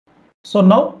So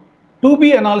now to be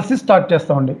analysis start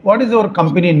చేస్తామండి. What is your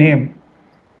company name?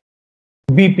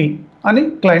 BP అని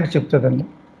client చెప్తుందండి.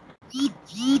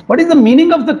 What is the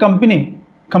meaning of the company?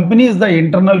 Company is the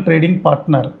internal trading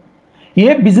partner. A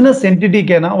business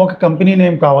ఎంటిటీకైనా ఒక company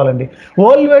name కావాలండి.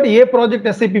 World wide ఏ project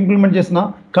SIP implement చేసినా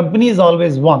company is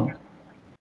always one.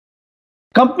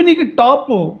 కంపెనీకి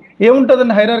top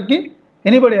ఏముంటుందండి hierarchy?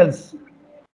 Anybody else?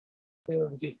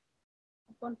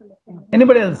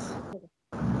 Anybody else?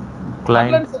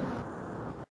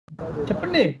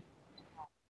 చెప్పండి.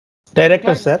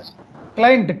 Director sir.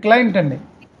 Client అండి.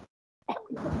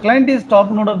 Client is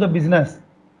top node of the business.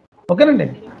 ఓకేనండి.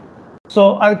 So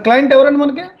అది client ఎవరండి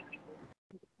మనకి?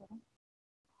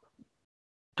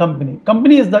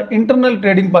 Company is the internal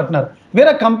trading partner.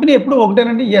 వేరే కంపెనీ ఎప్పుడు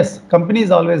ఒకటేనండి? Yes, company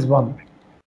is always one.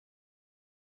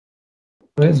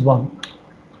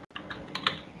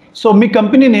 So me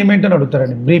company name ఏంటని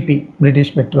అడుగుతారండి. BP,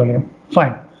 British petroleum.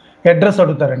 Fine. Address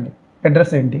అడుగుతారండి.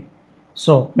 అడ్రస్ ఏంటి?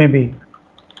 So maybe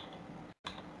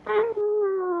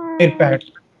Meerpet.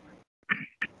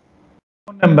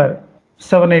 Phone number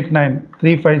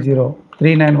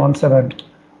 789-350-3917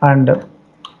 and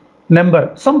number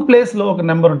some ప్లేస్లో ఒక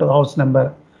నెంబర్ ఉంటుంది, హౌస్ నెంబర్.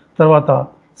 తర్వాత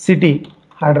city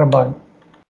Hyderabad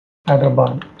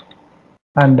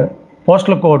and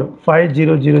postal code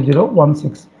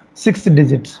 500016, 6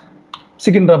 digits.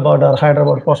 Secunderabad are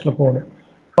Hyderabad postal code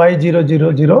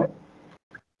 500016.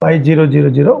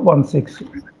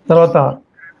 తర్వాత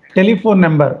telephone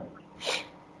number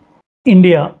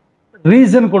India.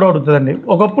 Reason కూడా అడుగుతుందండి.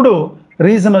 ఒకప్పుడు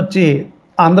రీజన్ వచ్చి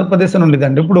ఆంధ్రప్రదేశ్ అని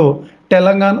ఉండేదండి. ఇప్పుడు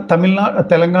తెలంగాణ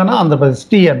ఆంధ్రప్రదేశ్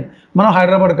టీఎన్. మనం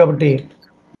హైదరాబాద్ కాబట్టి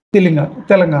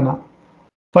తెలంగాణ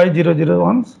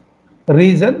 5001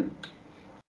 రీజన్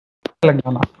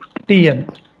తెలంగాణ టీఎన్.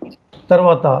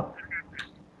 తర్వాత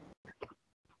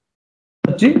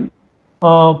వచ్చి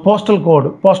పోస్టల్ కోడ్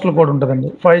ఉంటుందండి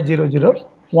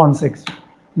 50016.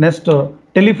 Next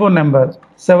telephone number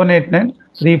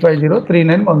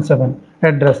 789-350-3917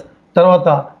 address. తర్వాత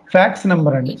ఫ్యాక్స్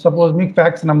నెంబర్ అండి. సపోజ్ మీకు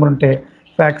ఫ్యాక్స్ నెంబర్ ఉంటే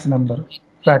fax number.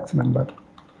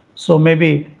 So maybe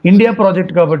India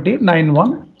project కాబట్టి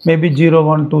 91 maybe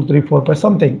 012345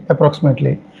 something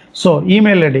approximately. So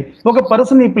email ID. ఒక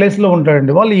పర్సన్ ఈ ప్లేస్లో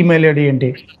ఉంటాడండి, వాళ్ళ ఈమెయిల్ ఐడి ఏంటి?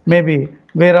 Maybe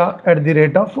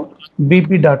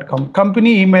veera@bp.com.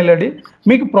 Company email ID.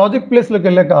 మీకు ప్రాజెక్ట్ ప్లేస్లోకి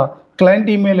వెళ్ళాక క్లయింట్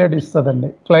ఈమెయిల్ ఐడి ఇస్తుందండి.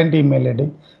 క్లయింట్ ఈమెయిల్ ఐడి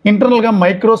ఇంటర్నల్గా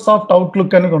మైక్రోసాఫ్ట్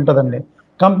అవుట్లుక్ అనేది ఉంటుందండి.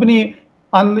 కంపెనీ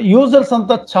యూజర్స్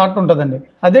అంతా చార్ట్ ఉంటుందండి.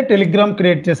 అదే టెలిగ్రామ్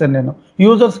క్రియేట్ చేశాను నేను.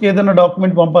 యూజర్స్కి ఏదైనా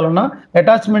డాక్యుమెంట్ పంపాలన్నా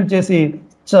అటాచ్మెంట్ చేసి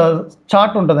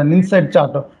చార్ట్ ఉంటుందండి, ఇన్సైడ్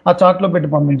చార్ట్. ఆ చార్ట్లో పెట్టి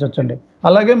పంపించవచ్చండి.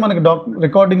 అలాగే మనకి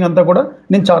రికార్డింగ్ అంతా కూడా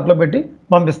నేను చార్ట్లో పెట్టి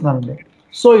పంపిస్తున్నానండి.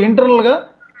 సో ఇంటర్నల్గా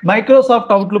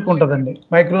మైక్రోసాఫ్ట్ అవుట్లుక్ ఉంటుందండి.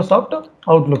 Microsoft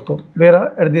outlook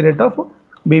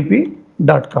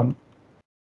veera@bp.com.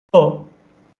 సో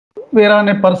వేరే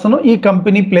అనే పర్సన్ ఈ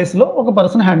కంపెనీ ప్లేస్లో ఒక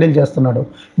పర్సన్ హ్యాండిల్ చేస్తున్నాడు.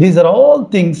 These are all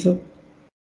things.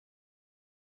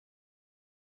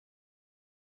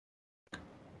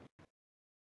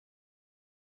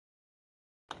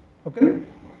 Okay,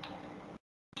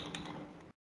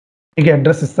 మీకు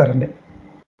అడ్రస్ ఇస్తారండి.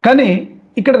 కానీ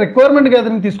ఇక్కడ రిక్వైర్మెంట్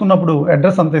గ్యాదరింగ్ తీసుకున్నప్పుడు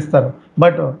అడ్రస్ అంత ఇస్తారు.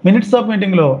 బట్ మినిట్స్ ఆఫ్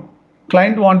మీటింగ్లో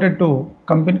client wanted to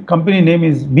company name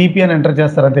is BP అని ఎంటర్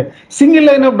చేస్తారు అంతే. Single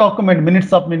line of document.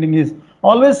 Minutes of meeting is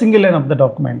always single line of the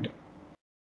document.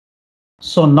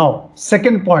 So now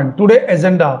second point, today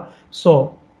agenda. So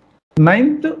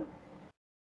 9th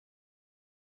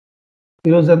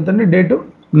ఈరోజు ఎంతండి date?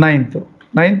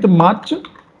 9th March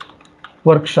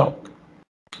workshop.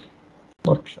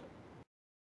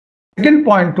 Second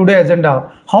point, today agenda.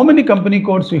 How many company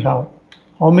codes we have?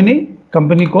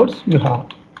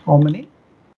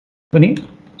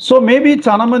 So maybe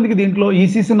చాలా మందికి దీంట్లో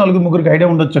ECC 4-3 idea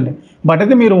ఉండొచ్చండి. But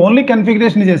అయితే మీరు only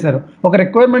configuration చేశారు. ఒక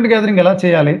రిక్వైర్మెంట్ గ్యాదరింగ్ ఎలా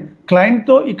చేయాలి,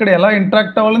 క్లయింట్తో ఇక్కడ ఎలా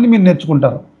ఇంటరాక్ట్ అవ్వాలని మీరు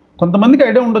నేర్చుకుంటారు. కొంతమందికి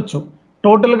ఐడియా ఉండొచ్చు.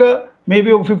 టోటల్గా మేబీ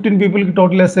ఒక 15 పీపుల్కి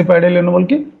టోటల్ ఎస్ఐపి ఐడియా లేని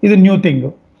వాళ్ళకి ఇది new thing.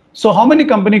 So how many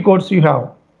company codes you have?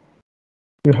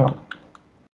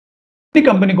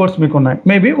 Company codes మీకు ఉన్నాయి.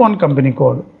 Maybe 1 company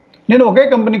code. నేను ఒకే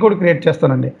కంపెనీ కోడ్ క్రియేట్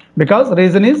చేస్తానండి. బికాస్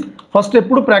రీజన్ ఈజ్ ఫస్ట్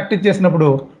ఎప్పుడు ప్రాక్టీస్ చేసినప్పుడు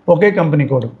ఒకే company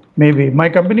code. Maybe my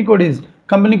company code is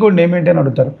company code name ఏంటి అని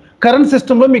అడుగుతారు. Current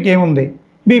సిస్టంలో మీకు ఏముంది?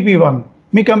 BP1.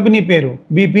 మీ కంపెనీ పేరు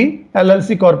BP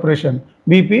LLC corporation,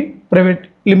 BP private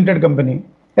limited company.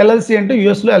 LLC అంటే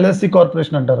యూఎస్లో ఎల్ఎల్సి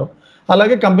కార్పొరేషన్ అంటారు.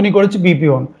 అలాగే కంపెనీ కోడ్ వచ్చి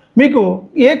BP1. మీకు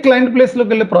ఏ క్లయింట్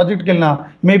ప్లేస్లోకి వెళ్ళే ప్రాజెక్ట్కి వెళ్ళినా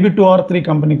మేబీ 2 or 3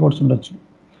 కంపెనీ కోడ్స్ ఉండొచ్చు.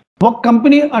 ఒక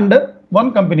company under 1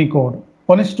 company code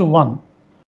 1:1.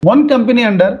 1 company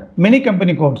under many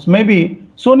company codes. Maybe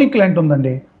Sony client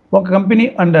ఉందండి, ఒక company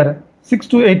under 6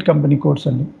 to 8 company codes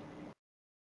అండి.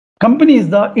 Company is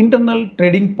the internal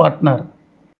trading partner.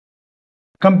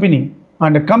 company,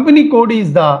 and company code is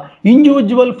the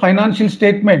individual financial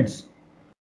statements,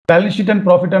 balance sheet and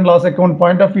profit and loss account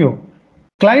point of view.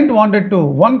 Client wanted to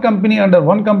one company under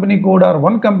one company code or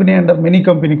one company under many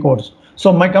company codes. So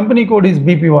my company code is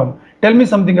BP1. Tell me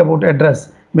something about address.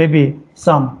 Maybe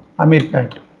some Amirpet.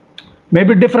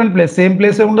 Maybe different place, same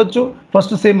place undachu.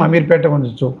 First same Amirpet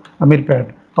undachu. Amirpet.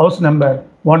 House number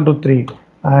 123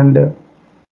 and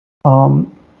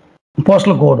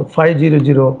postal code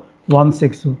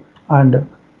 50016 and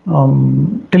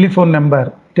telephone number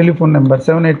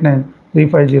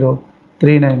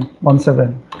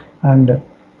 789-350-3917 and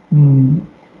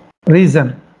region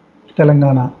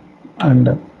Telangana and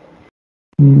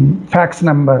fax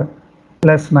number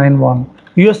 +91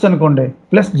 US అనుకోండి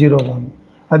 +01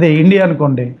 అదే India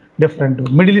అనుకోండి different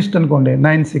middle east అనుకోండి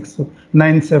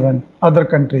 9697 other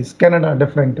countries Canada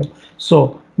different so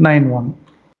 91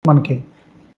 మనకి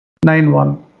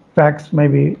 91 fax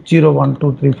maybe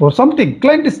 01234 something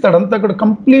client ఇస్తాడు అంతా కూడా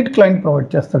complete client provide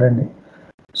చేస్తాడండి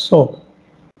so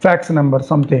fax number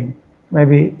something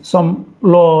maybe some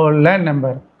low land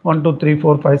number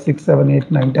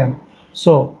 12345678910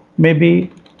 so maybe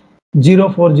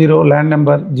 040 land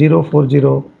number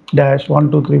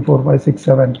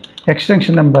 040-1234567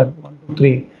 extension number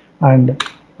 123 and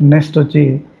next వచ్చి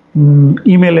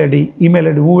email id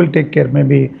who will take care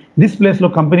maybe this place lo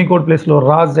company code place lo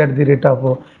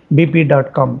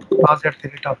raj@bp.com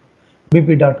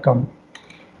raj@bp.com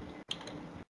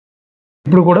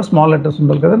ఇప్పుడు కూడా small letters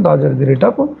ఉండాలి కదా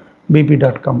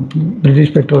raj@bp.com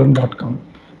britishpetroleum.com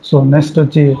so next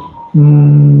వచ్చి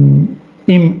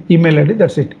email ID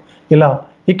that's it ఇలా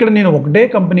ఇక్కడ నేను ఒకటే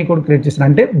కంపెనీ కోడ్ క్రియేట్ చేసిన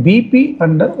అంటే బీపీ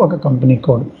అండర్ ఒక company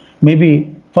code maybe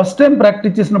first time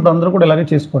practice చేసినప్పుడు అందరూ కూడా ఇలాగే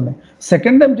చేసుకోండి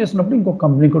సెకండ్ టైం చేసినప్పుడు ఇంకొక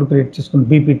కంపెనీ కోడ్ క్రియేట్ చేసుకోండి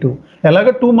BP2 ఎలాగ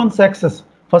 2 months యాక్సెస్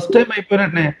ఫస్ట్ టైం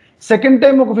అయిపోయినట్టే సెకండ్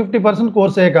టైం ఒక 50%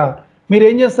 కోర్స్ అయ్యాక మీరు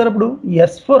ఏం చేస్తారు అప్పుడు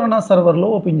S4 HANA సర్వర్లో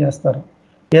ఓపెన్ చేస్తారు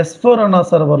S4 HANA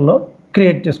సర్వర్లో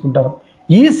క్రియేట్ చేసుకుంటారు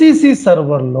ECC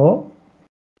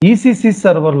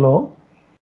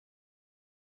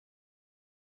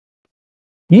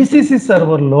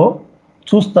సర్వర్లో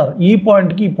చూస్తారు ఈ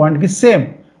పాయింట్కి సేమ్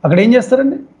అక్కడ ఏం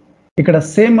చేస్తారండి ఇక్కడ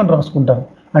సేమ్ అని రాసుకుంటారు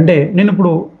అంటే నేను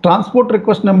ఇప్పుడు ట్రాన్స్పోర్ట్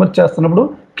రిక్వెస్ట్ నెంబర్ చేస్తున్నప్పుడు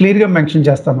క్లియర్గా మెన్షన్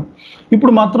చేస్తాను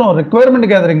ఇప్పుడు మాత్రం రిక్వైర్మెంట్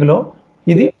గ్యాదరింగ్లో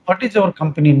ఇది what is our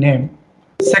company name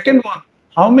second one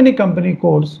how many company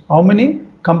codes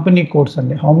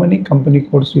అండి how many company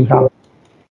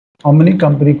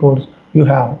codes you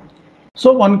have so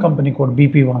one company code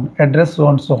BP1 address so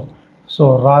and so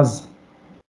Raj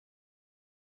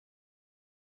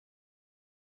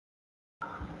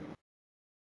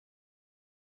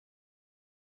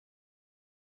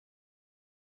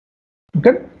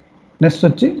okay next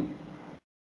వచ్చి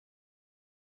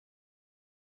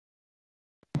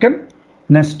okay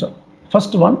next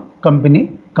first one company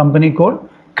code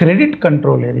credit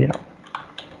control area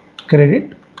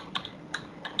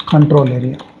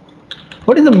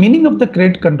what is the meaning of the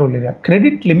credit control area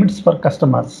credit limits for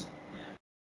customers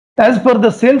as per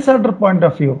the sales order point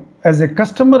of view as a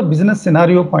customer business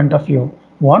scenario point of view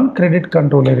one credit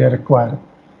control area required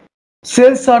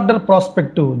sales order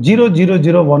prospective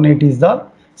 00018 is the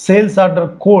sales order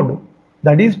code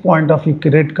that is point of view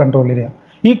credit control area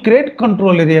ఈ credit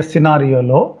control area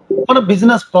సినారియోలో మన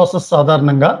business process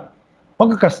సాధారణంగా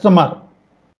ఒక customer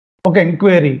ఒక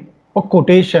enquiry ఒక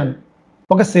quotation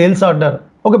ఒక sales order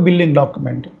ఒక billing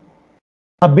document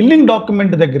ఆ billing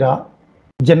document దగ్గర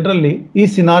జనరల్లీ ఈ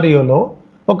సినారియోలో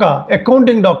ఒక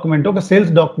అకౌంటింగ్ డాక్యుమెంట్ ఒక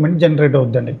సేల్స్ డాక్యుమెంట్ జనరేట్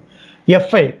అవుతుందండి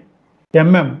FI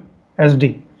MM SD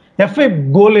FI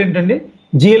goal ఏంటండి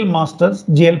GL masters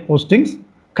GL postings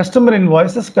customer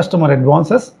invoices customer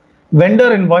advances vendor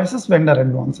invoices vendor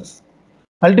advances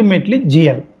ultimately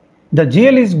GL the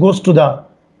GL is goes to the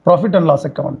profit and loss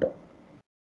account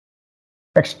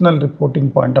external reporting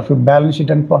point of view balance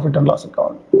sheet and profit and loss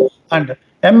account and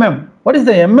MM what is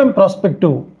the MM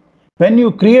prospective when you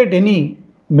create any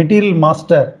material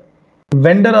master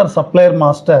vendor or supplier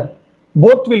master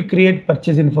both will create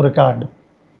purchase info record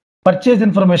purchase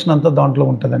information anta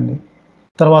dantlo untadandi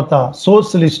tarvata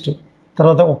source list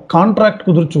tarvata oka contract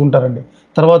kudurchukuntaranడి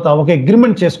తర్వాత ఒక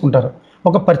agreement చేసుకుంటారు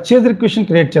ఒక purchase రిక్వెషన్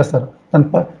create చేస్తారు దాని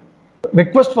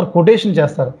request for quotation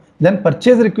చేస్తారు then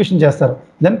purchase రిక్వెషన్ చేస్తారు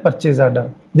then purchase order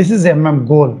this is MM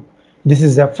goal this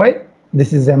is FI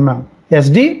this is MM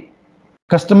SD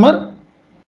customer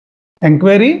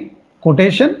enquiry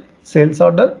quotation sales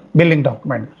order billing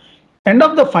document end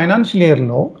of the financial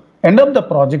ఇయర్లో end of the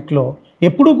ప్రాజెక్ట్లో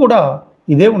ఎప్పుడూ కూడా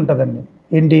ఇదే ఉంటుందండి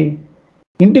ఏంటి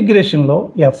ఇంటిగ్రేషన్లో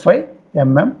FI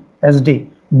MM SD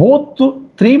both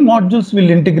 3 modules will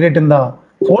integrate in the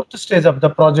 4th stage of the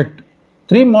project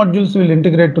 3 modules will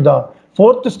integrate to the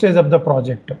fourth stage of the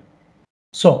project.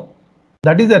 So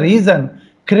that is the reason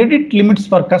credit limits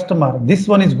for customer. This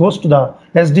one is goes to the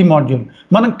SD module.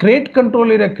 మనం credit control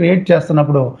area create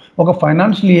చేస్తున్నప్పుడు ఒక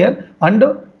financial year and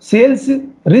sales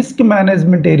risk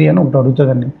management area అని ఒకటి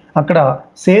అడుగుతుందండి. అక్కడ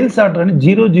sales order అని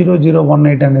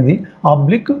 00018 అనేది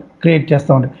oblique create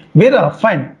చేస్తూ ఉంటుంది. వేరా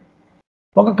ఫైన్,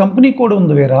 ఒక కంపెనీ కోడ్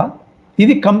ఉంది వేరా.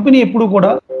 ఇది కంపెనీ ఎప్పుడు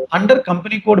కూడా under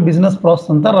company code business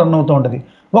process అంతా రన్ అవుతూ ఉంటుంది.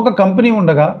 ఒక కంపెనీ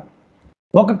ఉండగా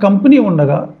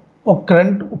ఒక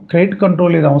క్రెడిట్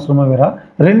కంట్రోల్ ఏరియా అవసరమా వేరా,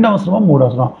 2 అవసరమా, 3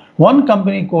 అవసరమా? 1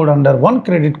 company code under 1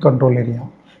 credit control area.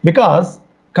 Because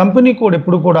company code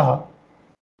ఎప్పుడు కూడా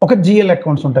ఒక జిఎల్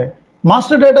అకౌంట్స్ ఉంటాయి.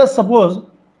 మాస్టర్ డేటా సపోజ్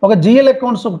ఒక జిఎల్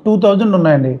అకౌంట్స్ ఒక 2000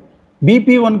 ఉన్నాయండి.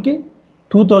 BP1కి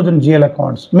 2000 జిఎల్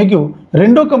అకౌంట్స్. మీకు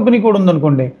రెండో కంపెనీ కోడ్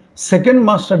ఉందనుకోండి, second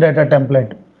master data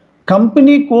template.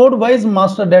 Company code wise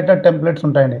master data templates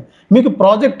ఉంటాయండి. మీకు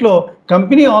ప్రాజెక్ట్లో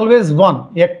కంపెనీ ఆల్వేస్ 1,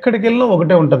 ఎక్కడికి వెళ్ళినా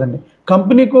ఒకటే ఉంటుందండి.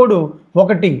 Company code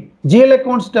 1, GL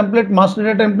accounts template master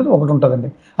data template 1 ఉంటుందండి.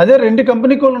 అదే 2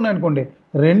 కంపెనీ కోడ్లు ఉన్నాయనుకోండి,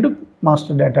 2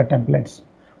 మాస్టర్ డేటా టెంప్లెట్స్.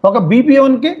 ఒక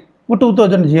BP1కి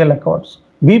 2000 GL accounts,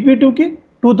 BP2కి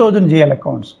 2000 GL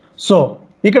accounts. So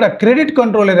ఇక్కడ క్రెడిట్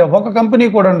కంట్రోల్ ఏరియా ఒక కంపెనీ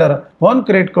కోడ్ అంటారు, 1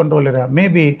 credit control area.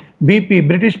 Maybe BP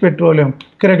British petroleum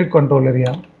credit control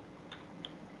area.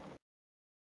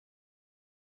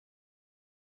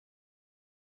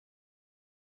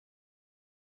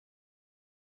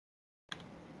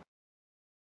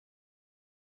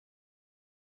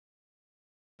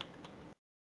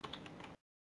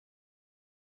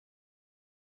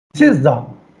 This is the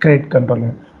credit control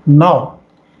area. Now,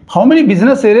 how many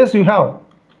business areas you have?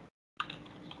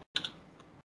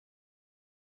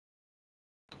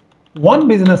 One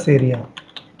business area.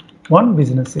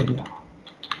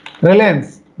 Reliance,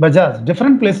 Bajaj,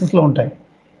 different places lo untai.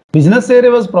 Business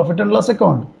area was profit and loss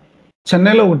account.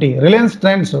 Chennai lo uti, Reliance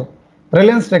Trends,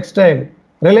 Reliance Textile,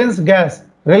 Reliance Gas,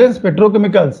 Reliance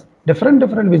Petrochemicals,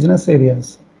 different business areas.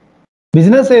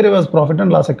 Business area was profit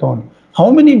and loss account. How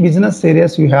many business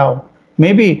areas you have?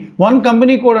 Maybe 1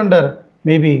 company code under,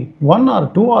 maybe 1 or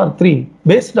 2 or 3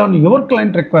 based on your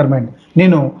client requirement.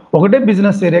 నేను ఒకటే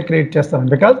business area create చేస్తాను.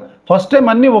 Because first time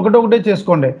అన్నీ ఒకటే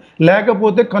చేసుకోండి,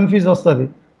 లేకపోతే confuse వస్తుంది.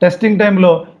 Testing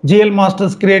టైంలో GL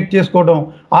masters create చేసుకోవడం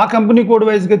ఆ కంపెనీ కోడ్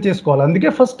వైజ్గా చేసుకోవాలి.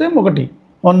 అందుకే ఫస్ట్ టైం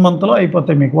 1 మంత్లో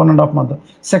అయిపోతాయి మీకు, 1.5 మంత్.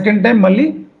 సెకండ్ టైం మళ్ళీ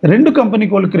 2 కంపెనీ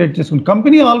కోడ్లు క్రియేట్ చేసుకోండి.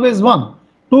 Company always 1,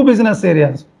 2 business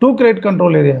areas, 2 credit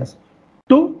control areas,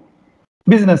 2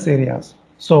 business areas.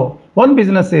 So 1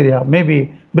 business area, maybe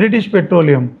British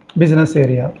Petroleum business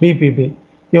area, BPB.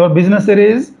 Your business area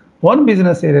is 1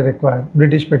 business area required,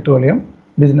 British Petroleum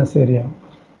business area.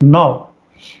 Now,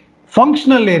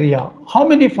 functional area. How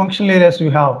many functional areas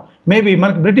you have? Maybe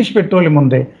British Petroleum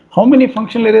unde. How many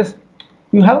functional areas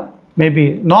you have? Maybe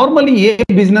normally a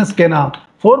business kena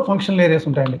 4 functional areas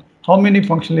untayandi. How many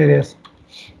functional areas?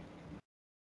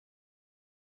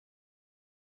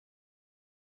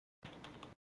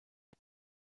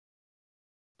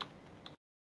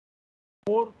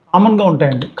 4 కామన్గా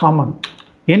ఉంటాయండి. Common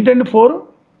ఏంటండి 4?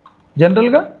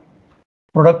 జనరల్గా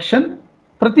production,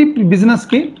 ప్రతి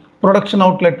బిజినెస్కి production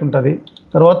outlet ఉంటుంది.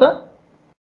 తర్వాత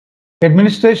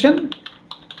administration,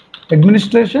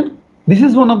 this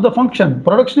is one of the function.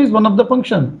 Production is one of the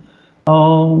function.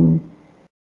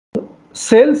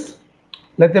 Sales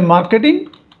లేకపోతే marketing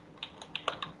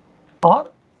or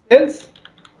sales.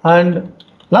 And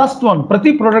last one,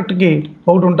 ప్రతి ప్రోడక్ట్కి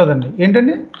ఒకటి ఉంటుందండి.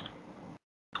 ఏంటండి?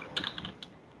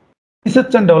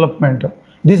 Research and development.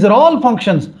 These are all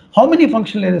functions. How many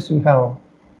functional areas you have?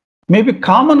 Maybe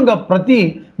common ga prati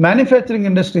manufacturing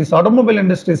industries, automobile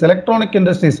industries, electronic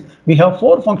industries, we have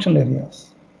 4 functional areas.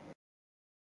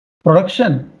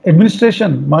 Production,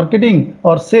 administration, marketing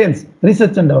or sales,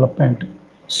 research and development.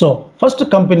 So first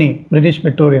company, British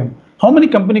Petroleum. How many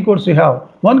company codes you have?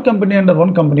 1 company under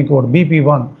 1 company code,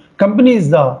 BP1. Company is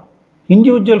the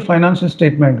individual financial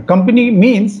statement. Company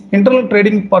means internal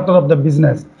trading partner of the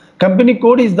business. Company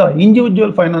code is the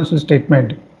individual financial statement.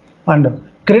 And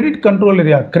credit control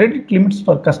area, credit limits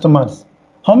for customers.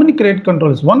 How many credit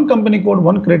controls? 1 company code,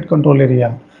 1 credit control area.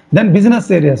 Then business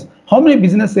areas. How many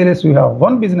business areas you have?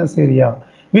 1 business area.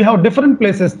 We have different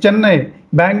places, Chennai,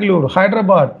 Bangalore,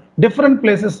 Hyderabad, different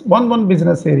places, one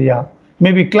business area.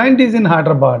 Maybe client is in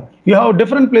Hyderabad. You have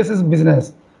different places business.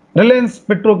 Reliance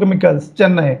Petrochemicals,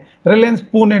 Chennai. Reliance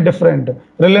Pune different.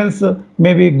 Reliance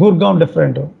maybe Gurgaon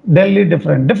different. Delhi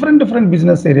different. Different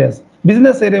business areas.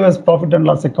 Business area was profit and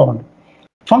loss account.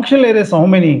 Functional areas, how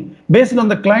many? Based on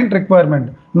the client requirement.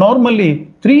 Normally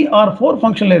 3 or 4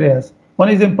 functional areas.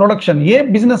 One is in production. A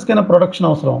business kind of production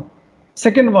also.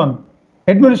 Second one,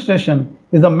 administration.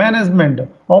 is the management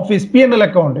of his P&L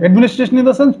account. Administration in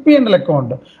the sense P&L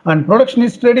account. And production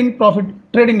is trading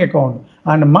account.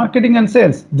 And marketing and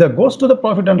sales that goes to the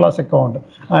profit and loss account.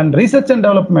 And research and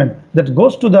development that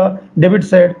goes to the debit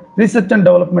side, research and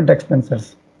development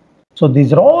expenses. So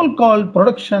these are all called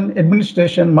production,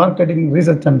 administration, marketing,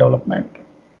 research and development.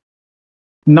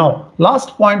 Now, last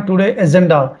point today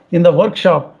agenda in the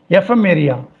workshop, FM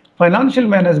area, financial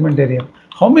management area.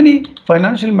 How many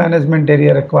financial management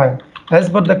area required? As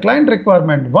per the client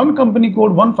requirement, one company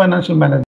code, one financial management.